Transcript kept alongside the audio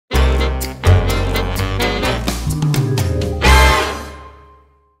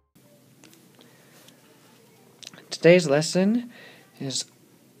Today's lesson is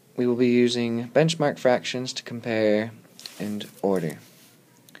we will be using benchmark fractions to compare and order.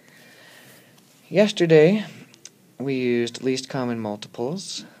 Yesterday we used least common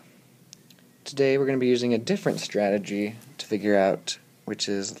multiples. Today we're going to be using a different strategy to figure out which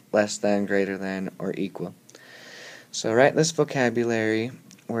is less than, greater than, or equal. So write this vocabulary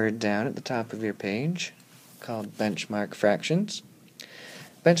word down at the top of your page called benchmark fractions.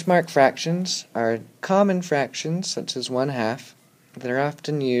 Benchmark fractions are common fractions, such as 1/2, that are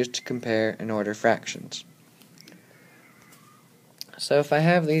often used to compare and order fractions. So if I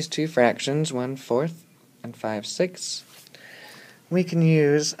have these two fractions, 1/4 and 5/6, we can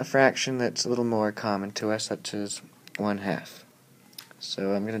use a fraction that's a little more common to us, such as 1/2.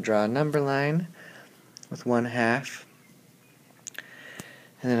 So I'm going to draw a number line with 1/2,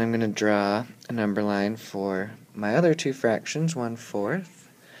 and then I'm going to draw a number line for my other two fractions, 1/4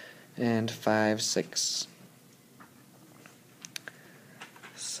 and 5/6.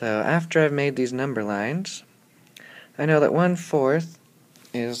 So after I've made these number lines, I know that 1/4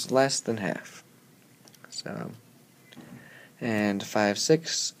 is less than half. And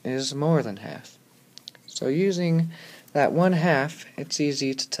 5/6 is more than half. So using that 1/2, it's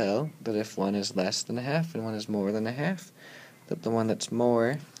easy to tell that if one is less than a half and one is more than a half, that the one that's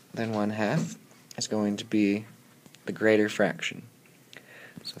more than 1/2 is going to be the greater fraction.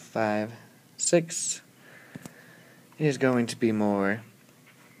 So 5/6 is going to be more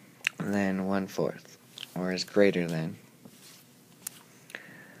than 1/4, or is greater than.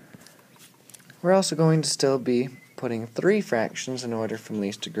 We're also going to still be putting three fractions in order from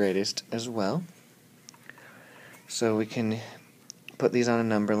least to greatest as well. So we can put these on a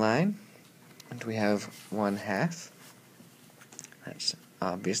number line, and we have 1/2. That's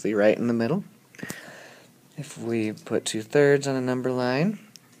obviously right in the middle. If we put 2/3 on a number line,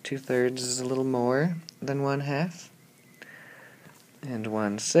 2/3 is a little more than 1/2, and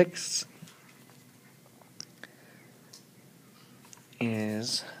 1/6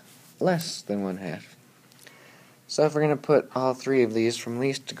 is less than 1/2. So if we're going to put all three of these from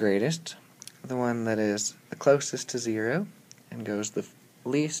least to greatest, the one that is the closest to 0 and goes the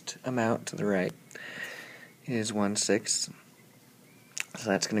least amount to the right is 1/6. So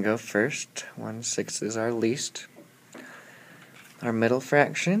that's going to go first. 1/6 is our least. Our middle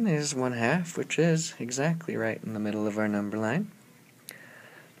fraction is 1/2, which is exactly right in the middle of our number line.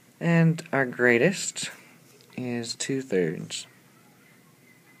 And our greatest is 2/3.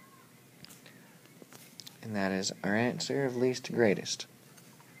 And that is our answer of least to greatest.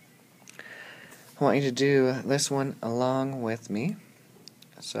 I want you to do this one along with me.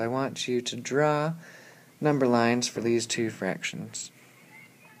 So I want you to draw number lines for these two fractions.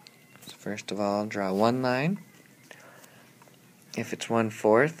 So first of all, draw one line. If it's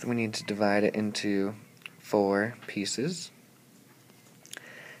 1/4, we need to divide it into 4 pieces.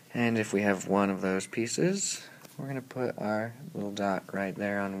 And if we have one of those pieces, we're going to put our little dot right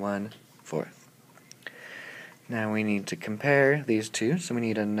there on 1/4. Now we need to compare these two, so we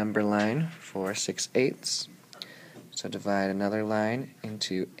need a number line for 6/8. So divide another line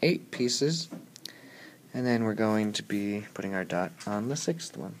into 8 pieces, and then we're going to be putting our dot on the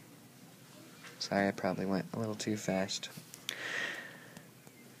 6th one. Sorry, I probably went a little too fast.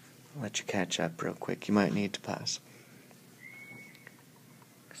 I'll let you catch up real quick. You might need to pause.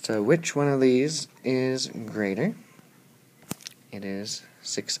 So which one of these is greater? It is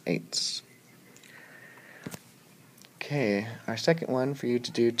 6/8. Okay, our second one for you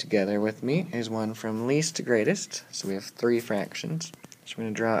to do together with me is one from least to greatest. So we have 3 fractions. So we're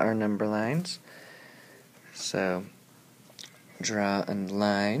going to draw our number lines. So draw a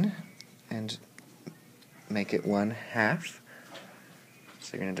line and make it 1/2.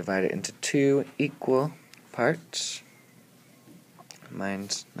 So you're going to divide it into 2 equal parts.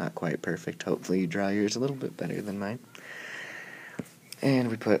 Mine's not quite perfect. Hopefully you draw yours a little bit better than mine. And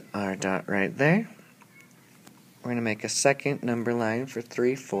we put our dot right there. We're going to make a second number line for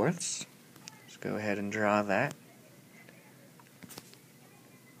 3/4. Let's go ahead and draw that.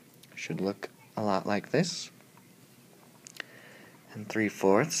 Should look a lot like this. And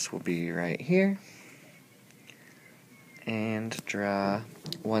 3/4 will be right here. And draw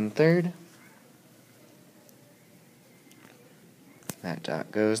 1/3. That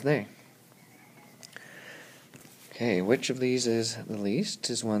dot goes there. Okay, which of these is the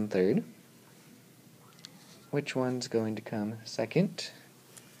least? Is 1/3. Which one's going to come second?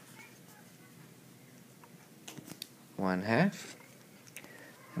 1/2.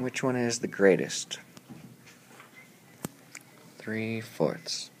 And which one is the greatest?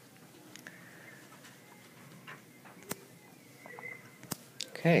 3/4.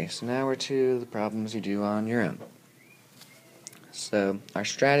 Okay, so now we're to the problems you do on your own. So our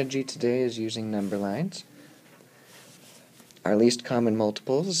strategy today is using number lines. Our least common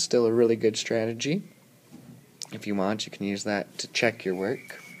multiples is still a really good strategy. If you want, you can use that to check your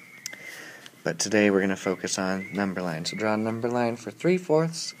work. But today we're going to focus on number lines. So draw a number line for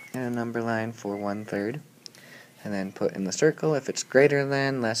 3/4 and a number line for 1/3. And then put in the circle if it's greater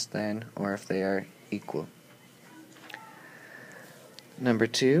than, less than, or if they are equal. Number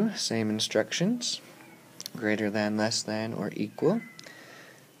 2, same instructions. Greater than, less than, or equal.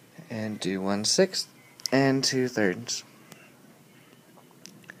 And do 1/6 and 2/3.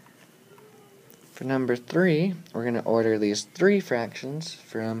 For number 3, we're going to order these 3 fractions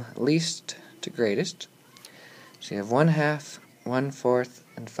from least to greatest. So you have 1/2, 1/4,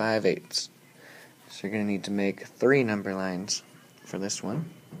 and 5/8. So you're going to need to make 3 number lines for this one.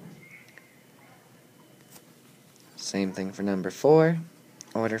 Same thing for number 4.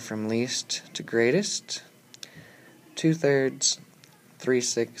 Order from least to greatest. 2/3,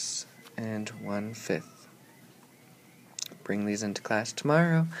 3/6, and 1/5. Bring these into class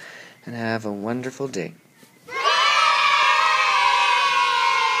tomorrow and have a wonderful day.